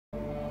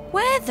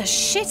Where the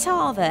shit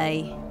are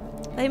they?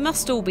 They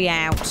must all be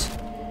out.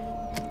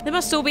 They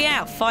must all be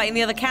out fighting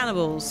the other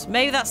cannibals.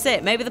 Maybe that's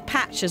it. Maybe the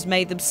patch has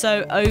made them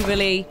so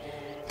overly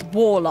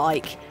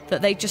warlike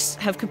that they just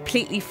have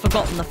completely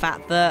forgotten the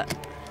fact that,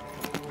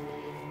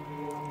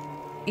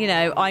 you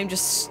know, I'm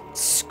just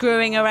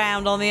screwing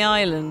around on the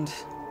island.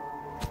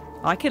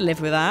 I could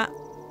live with that.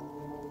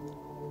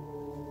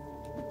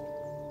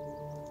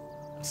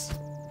 It's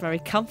very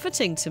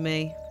comforting to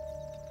me.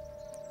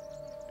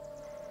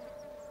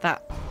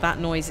 That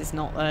noise is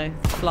not, though.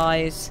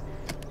 Flies.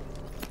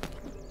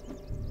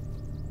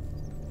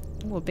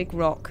 Oh, a big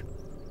rock.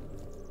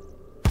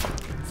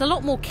 There's a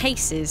lot more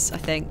cases, I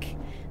think,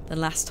 than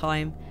last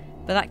time.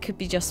 But that could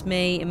be just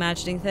me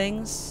imagining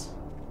things.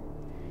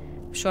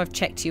 I'm sure I've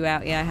checked you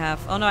out. Yeah, I have.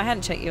 Oh, no, I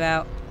hadn't checked you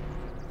out.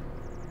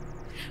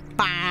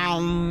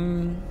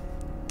 Bam!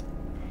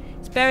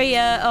 It's very,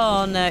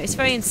 oh, no. It's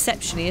very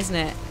Inception-y, isn't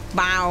it?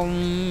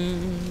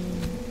 Bam!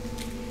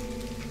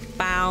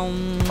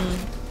 Bam!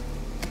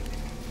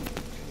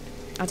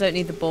 I don't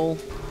need the ball.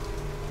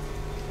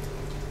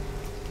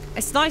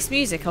 It's nice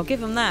music, I'll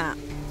give them that.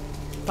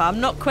 But I'm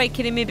not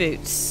quaking in my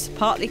boots.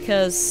 Partly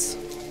because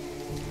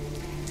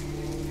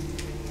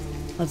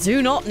I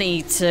do not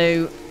need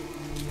to.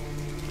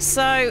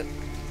 So,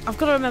 I've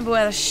got to remember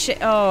where the shit...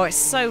 Oh, it's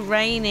so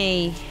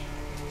rainy.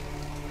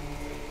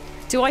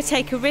 Do I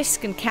take a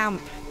risk and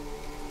camp?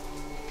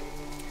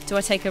 Do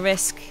I take a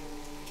risk?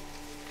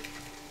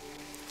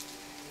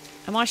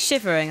 Am I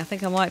shivering? I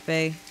think I might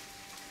be.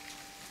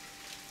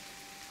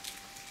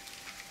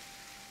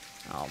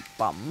 Oh,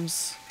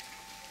 bums.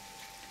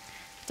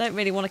 Don't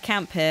really want to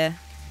camp here.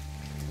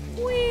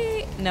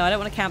 Whee! No, I don't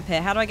want to camp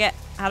here. How do I get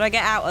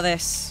out of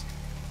this?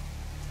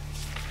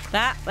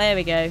 There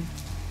we go.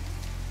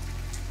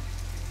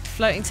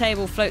 Floating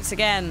table floats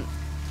again.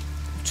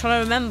 I'm trying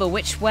to remember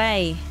which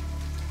way.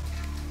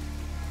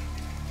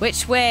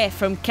 Which way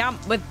from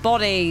camp with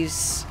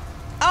bodies?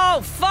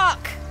 Oh,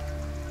 fuck!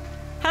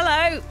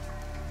 Hello!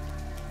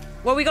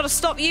 Well, we got to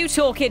stop you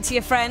talking to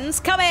your friends.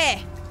 Come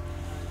here!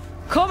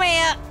 Come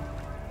here!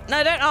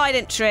 No, don't hide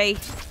in tree.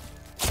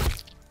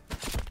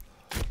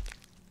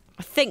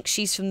 I think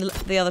she's from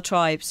the other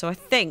tribe, so I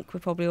think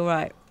we're probably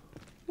alright.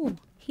 Ooh,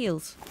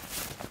 heels.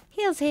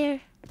 Heels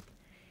here.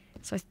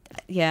 So,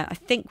 yeah, I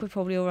think we're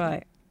probably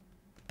alright.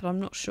 But I'm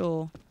not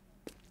sure.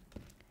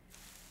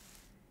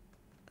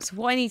 So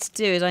what I need to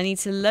do is I need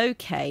to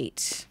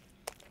locate...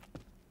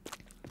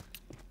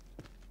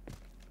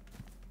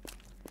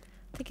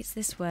 I think it's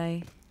this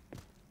way.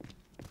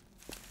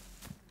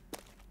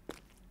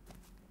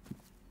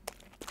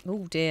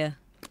 Oh dear.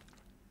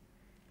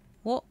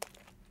 What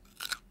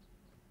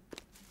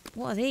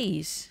are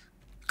these?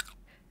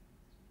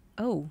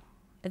 Oh.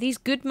 Are these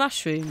good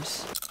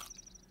mushrooms?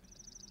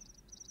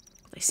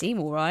 They seem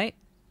alright.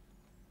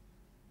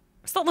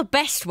 It's not the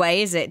best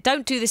way, is it?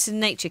 Don't do this in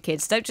nature,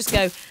 kids. Don't just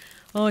go,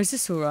 oh, is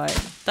this alright?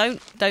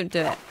 Don't do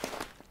it.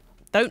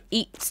 Don't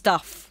eat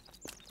stuff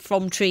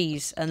from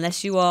trees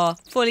unless you are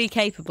fully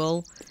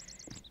capable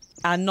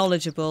and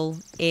knowledgeable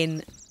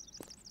in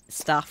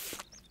stuff.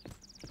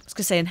 I was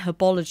going to say in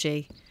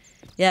herbology.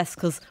 Yes,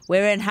 because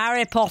we're in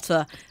Harry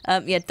Potter.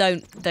 Yeah,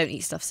 don't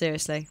eat stuff,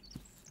 seriously.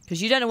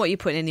 Because you don't know what you're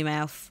putting in your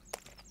mouth.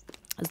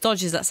 As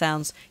dodgy as that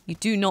sounds, you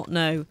do not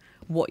know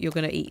what you're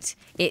going to eat.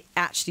 It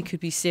actually could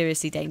be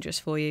seriously dangerous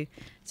for you.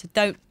 So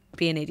don't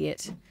be an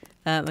idiot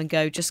and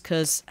go just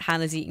because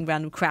Hannah's eating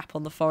random crap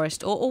on the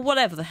forest or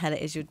whatever the hell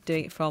it is you're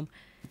doing it from.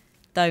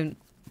 Don't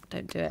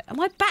do it. Am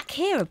I back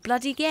here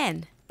bloody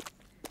again?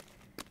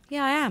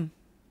 Yeah, I am.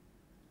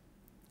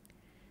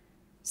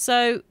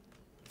 So...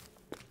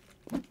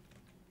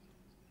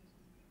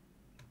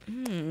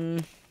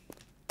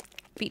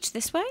 Beach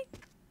this way?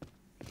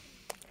 I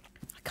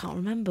can't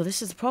remember.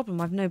 This is the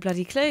problem. I've no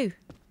bloody clue.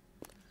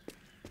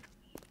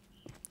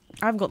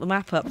 I haven't got the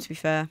map up, to be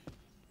fair.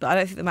 But I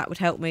don't think the map would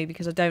help me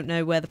because I don't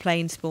know where the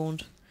plane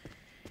spawned.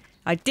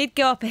 I did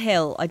go up a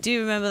hill. I do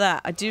remember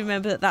that. I do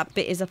remember that that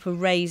bit is up a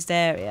raised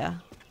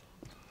area.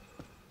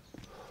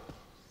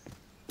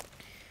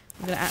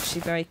 I'm going to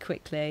actually very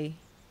quickly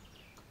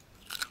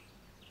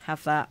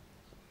have that.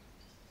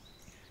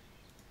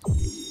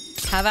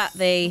 Have at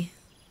thee.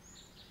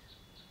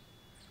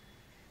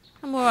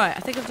 I'm alright. I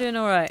think I'm doing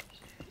alright.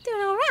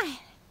 Doing alright.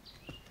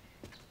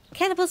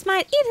 Cannibals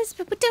might eat us,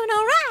 but we're doing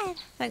alright.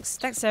 Thanks,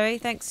 Zoe.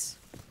 Thanks.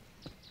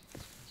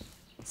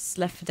 It's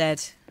Left 4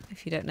 Dead,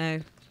 if you don't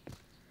know.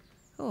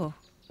 Oh,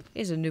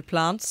 here's a new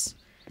plant.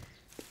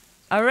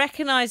 I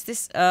recognise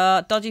this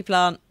dodgy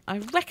plant. I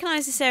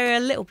recognise this area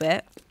a little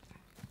bit.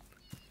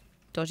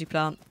 Dodgy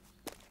plant.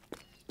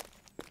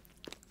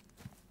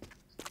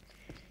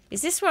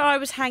 Is this where I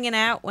was hanging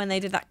out when they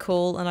did that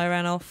call and I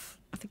ran off?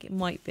 I think it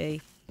might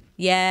be.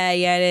 Yeah,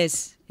 it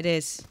is. It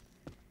is.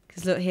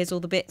 Because look, here's all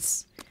the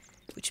bits.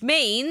 Which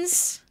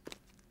means...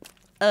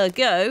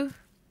 Ergo...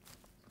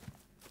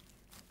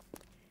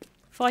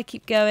 If I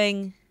keep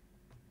going...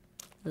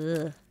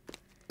 Ugh.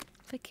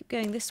 If I keep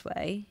going this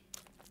way...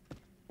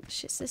 What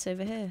shit's this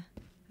over here?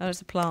 Oh,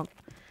 it's a plant.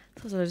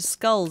 There's a load of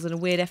skulls and a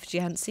weird effigy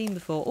I hadn't seen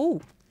before.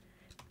 Ooh!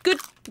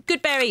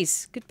 good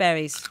berries. Good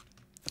berries.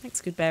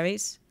 Thanks, good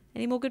berries.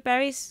 Any more good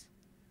berries?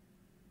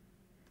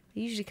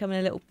 They usually come in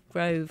a little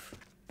grove.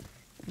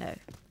 No.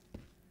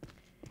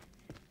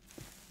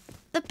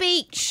 The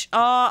beach.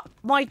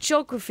 My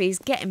geography is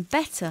getting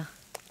better.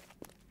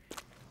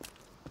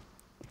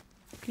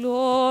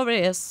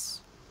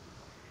 Glorious.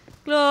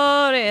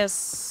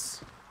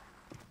 Glorious.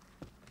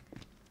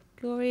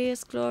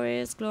 Glorious,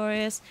 glorious,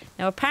 glorious.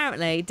 Now,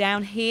 apparently,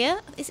 down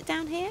here... Is it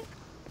down here?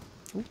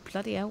 Oh,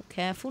 bloody hell.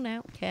 Careful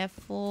now.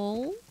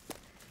 Careful.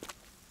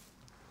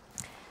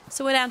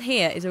 Somewhere down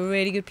here is a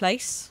really good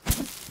place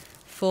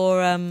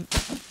for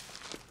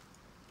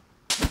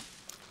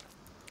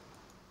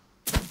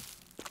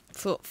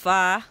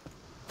fire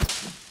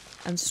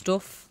and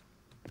stuff.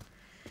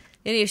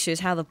 The only issue is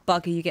how the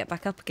bugger you get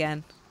back up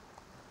again.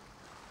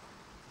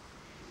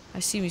 I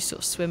assume you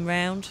sort of swim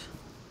round.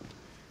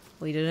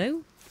 Well, you don't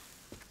know.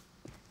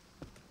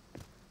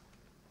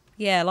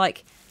 Yeah,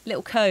 like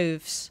little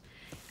coves.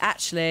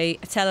 Actually,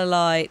 I tell a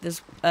lie.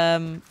 There's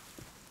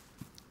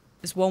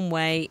one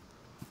way.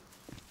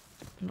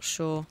 I'm not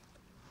sure.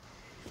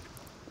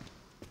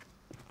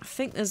 I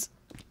think there's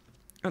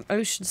an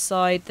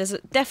oceanside. There's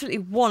definitely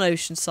one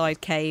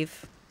oceanside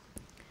cave.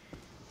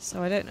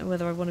 So I don't know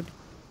whether I want to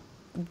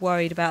be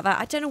worried about that.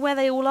 I don't know where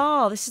they all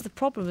are. This is the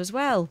problem as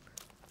well.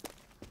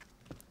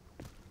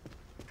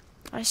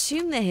 I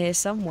assume they're here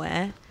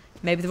somewhere.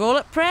 Maybe they're all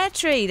at Prayer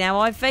Tree. Now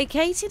I've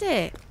vacated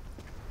it.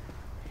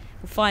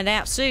 We'll find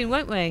out soon,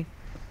 won't we?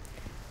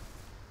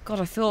 God,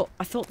 I thought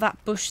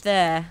that bush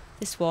there,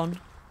 this one,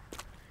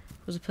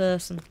 was a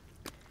person.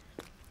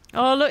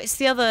 Oh, look, it's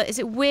the other... Is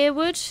it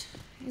weirwood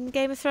in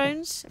Game of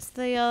Thrones? It's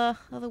the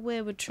other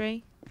weirwood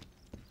tree.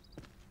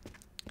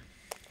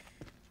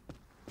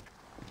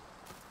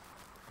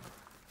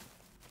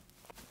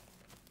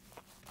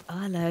 Oh,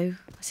 hello.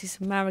 I see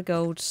some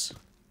marigolds.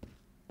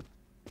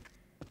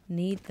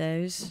 Need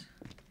those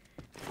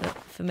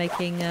for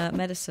making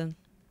medicine.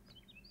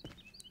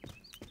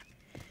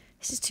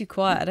 This is too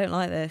quiet. I don't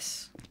like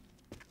this.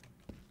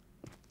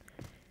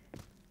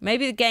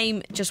 Maybe the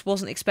game just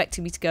wasn't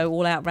expecting me to go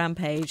all out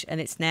rampage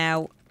and it's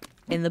now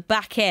in the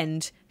back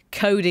end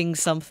coding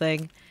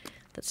something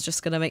that's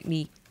just going to make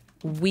me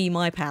wee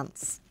my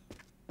pants.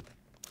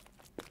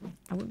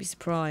 I wouldn't be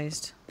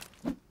surprised.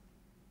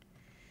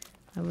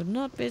 I would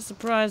not be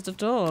surprised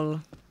at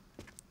all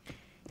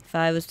if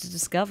I was to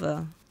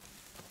discover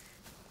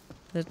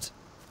that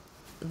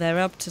they're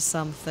up to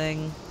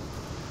something.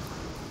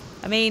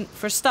 I mean,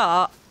 for a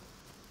start,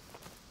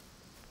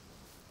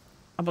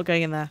 I'm not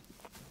going in there.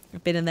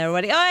 I've been in there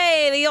already.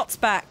 Hey, the yacht's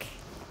back.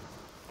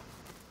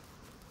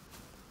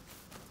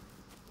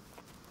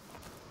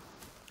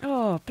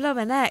 Oh, blow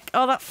my neck.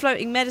 Oh, that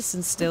floating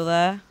medicine's still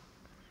there.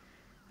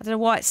 I don't know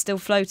why it's still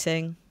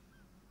floating.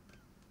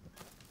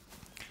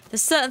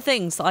 There's certain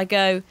things that I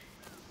go,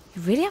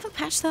 you really haven't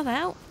patched that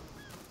out?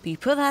 But you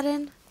put that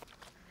in.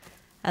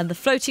 And the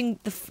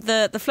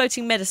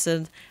floating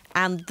medicine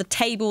and the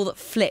table that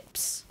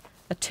flips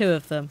are two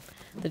of them.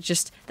 That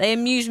just, they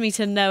amuse me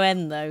to no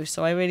end though,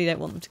 so I really don't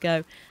want them to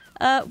go.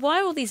 Why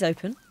are all these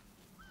open?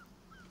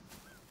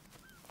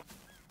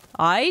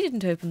 I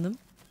didn't open them.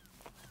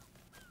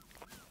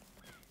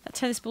 That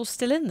tennis ball's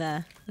still in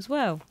there as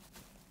well.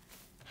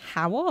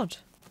 How odd.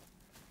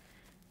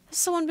 Has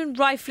someone been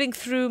rifling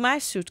through my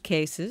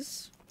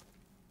suitcases?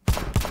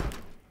 I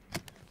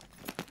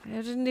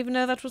didn't even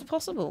know that was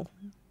possible.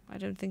 I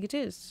don't think it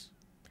is.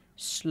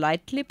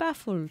 Slightly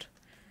baffled.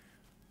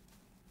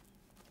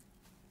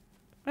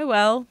 Oh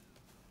well.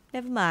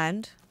 Never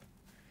mind.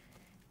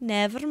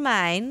 Never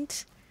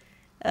mind.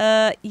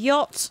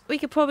 Yacht. We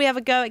could probably have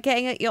a go at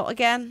getting at yacht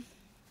again.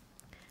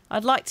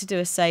 I'd like to do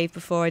a save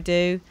before I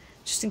do.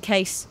 Just in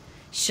case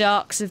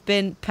sharks have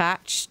been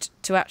patched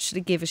to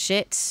actually give a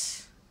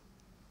shit.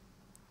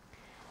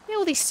 Yeah,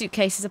 all these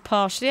suitcases are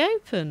partially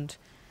opened.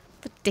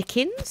 The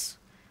dickens?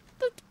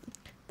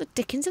 The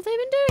dickens have they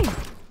been doing?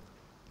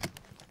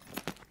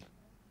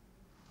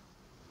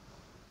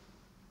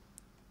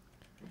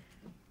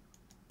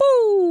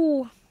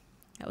 Boo!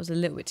 That was a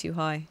little bit too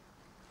high.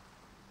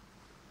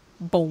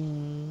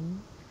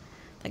 Boom.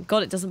 Thank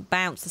God it doesn't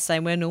bounce the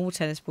same way a normal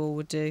tennis ball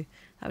would do.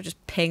 That would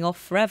just ping off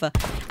forever.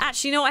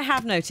 Actually, you know what I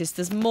have noticed?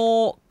 There's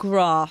more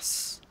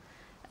grass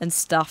and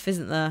stuff,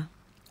 isn't there?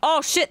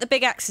 Oh shit, the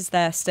big axe is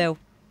there still.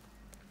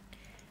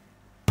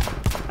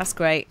 That's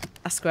great.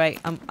 That's great.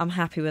 I'm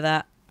happy with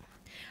that.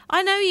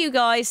 I know you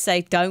guys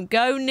say don't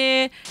go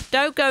near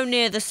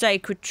the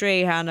sacred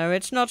tree, Hannah.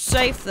 It's not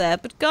safe there.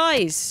 But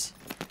guys,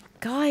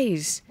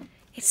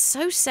 it's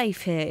so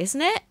safe here,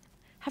 isn't it?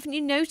 Haven't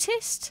you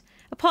noticed?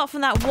 Apart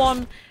from that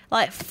one,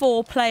 like,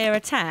 4-player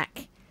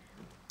attack,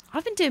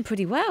 I've been doing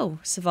pretty well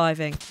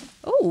surviving.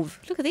 Oh,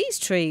 look at these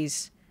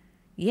trees.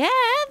 Yeah,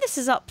 this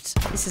is upped.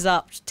 This is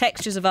upped.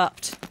 Textures have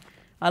upped.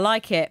 I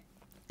like it.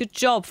 Good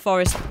job,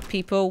 forest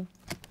people.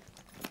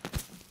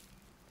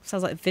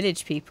 Sounds like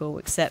village people,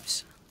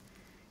 except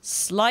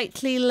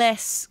slightly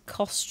less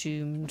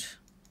costumed.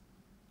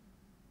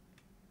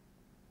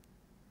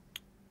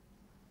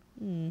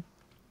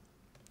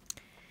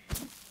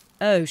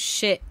 Oh,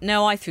 shit.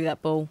 No, I threw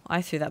that ball.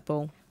 I threw that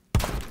ball.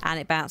 And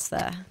it bounced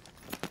there.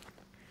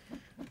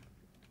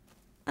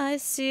 I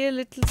see a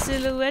little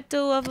silhouette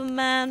of a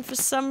man. For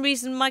some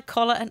reason, my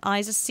collar and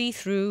eyes are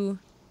see-through.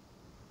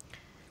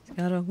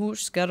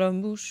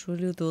 Scaramouche, will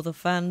you do the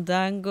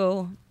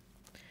fandango?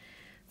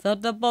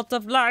 Thunderbolt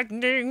of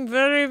lightning,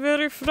 very,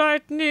 very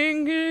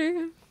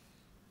frightening.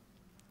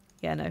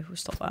 Yeah, no, we'll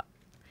stop that.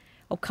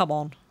 Oh, come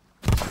on.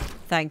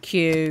 Thank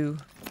you.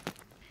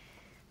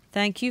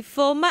 Thank you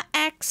for my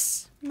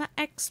axe. My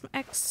axe, my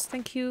axe.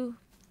 Thank you.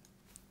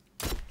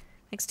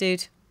 Thanks,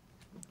 dude.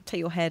 Take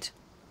your head.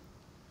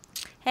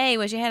 Hey,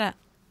 where's your head at?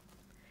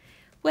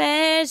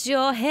 Where's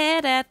your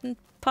head at?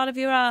 Part of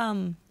your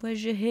arm.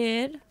 Where's your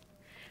head?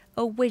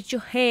 Oh, where's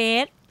your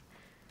head?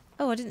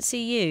 Oh, I didn't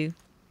see you.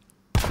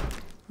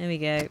 There we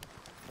go.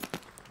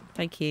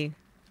 Thank you.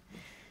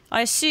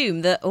 I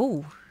assume that...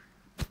 Oh.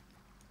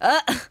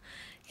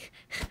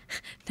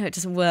 No, it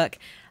doesn't work.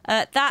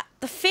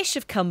 The fish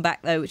have come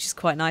back, though, which is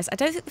quite nice. I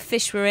don't think the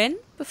fish were in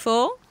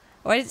before.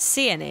 Or I didn't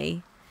see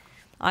any.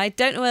 I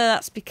don't know whether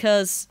that's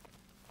because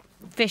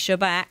fish are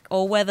back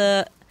or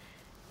whether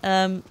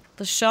the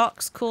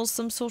sharks caused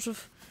some sort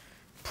of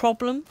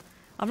problem.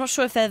 I'm not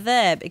sure if they're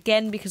there, but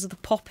again, because of the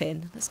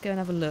pop-in. Let's go and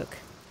have a look.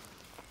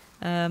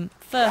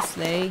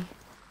 Firstly,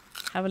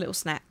 have a little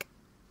snack.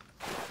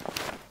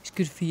 It's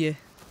good for you.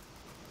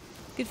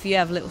 Good for you to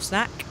have a little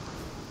snack.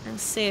 And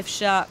see if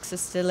sharks are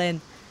still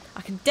in.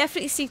 I can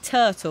definitely see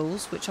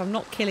turtles, which I'm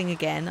not killing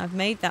again. I've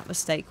made that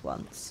mistake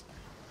once.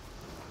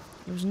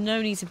 There was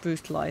no need to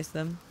brutalise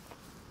them.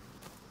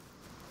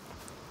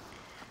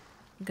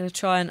 I'm going to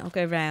try and... I'll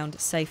go round.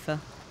 It's safer.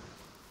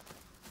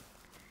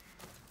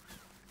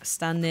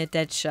 Stand near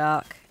dead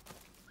shark.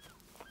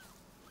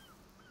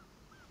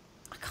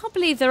 I can't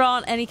believe there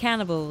aren't any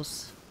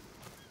cannibals.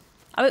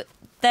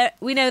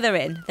 We know they're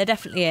in. They're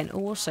definitely in.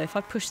 Also, if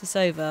I push this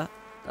over...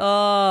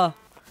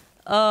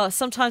 Oh,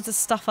 sometimes there's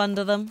stuff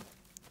under them.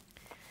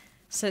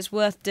 So it's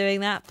worth doing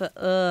that, but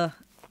I'm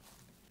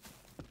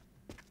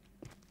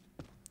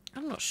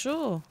not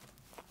sure.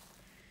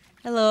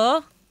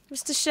 Hello?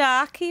 Mr.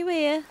 Shark, are you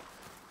here?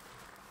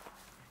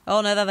 Oh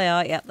no, there they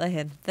are. Yep, they're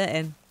in. They're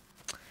in.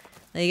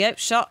 There you go.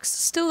 Sharks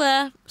still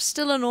there.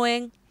 Still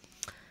annoying.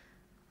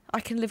 I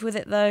can live with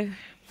it though.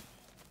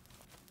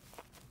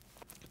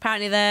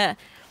 Apparently they're...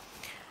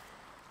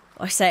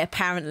 I say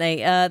apparently.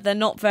 They're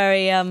not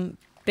very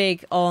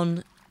big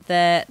on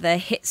their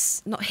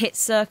hits, not hit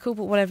circle,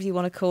 but whatever you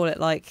want to call it.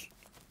 Like,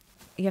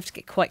 you have to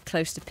get quite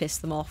close to piss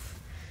them off.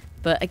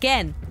 But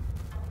again,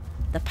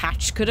 the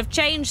patch could have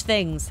changed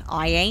things.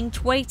 I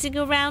ain't waiting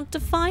around to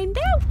find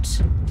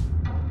out.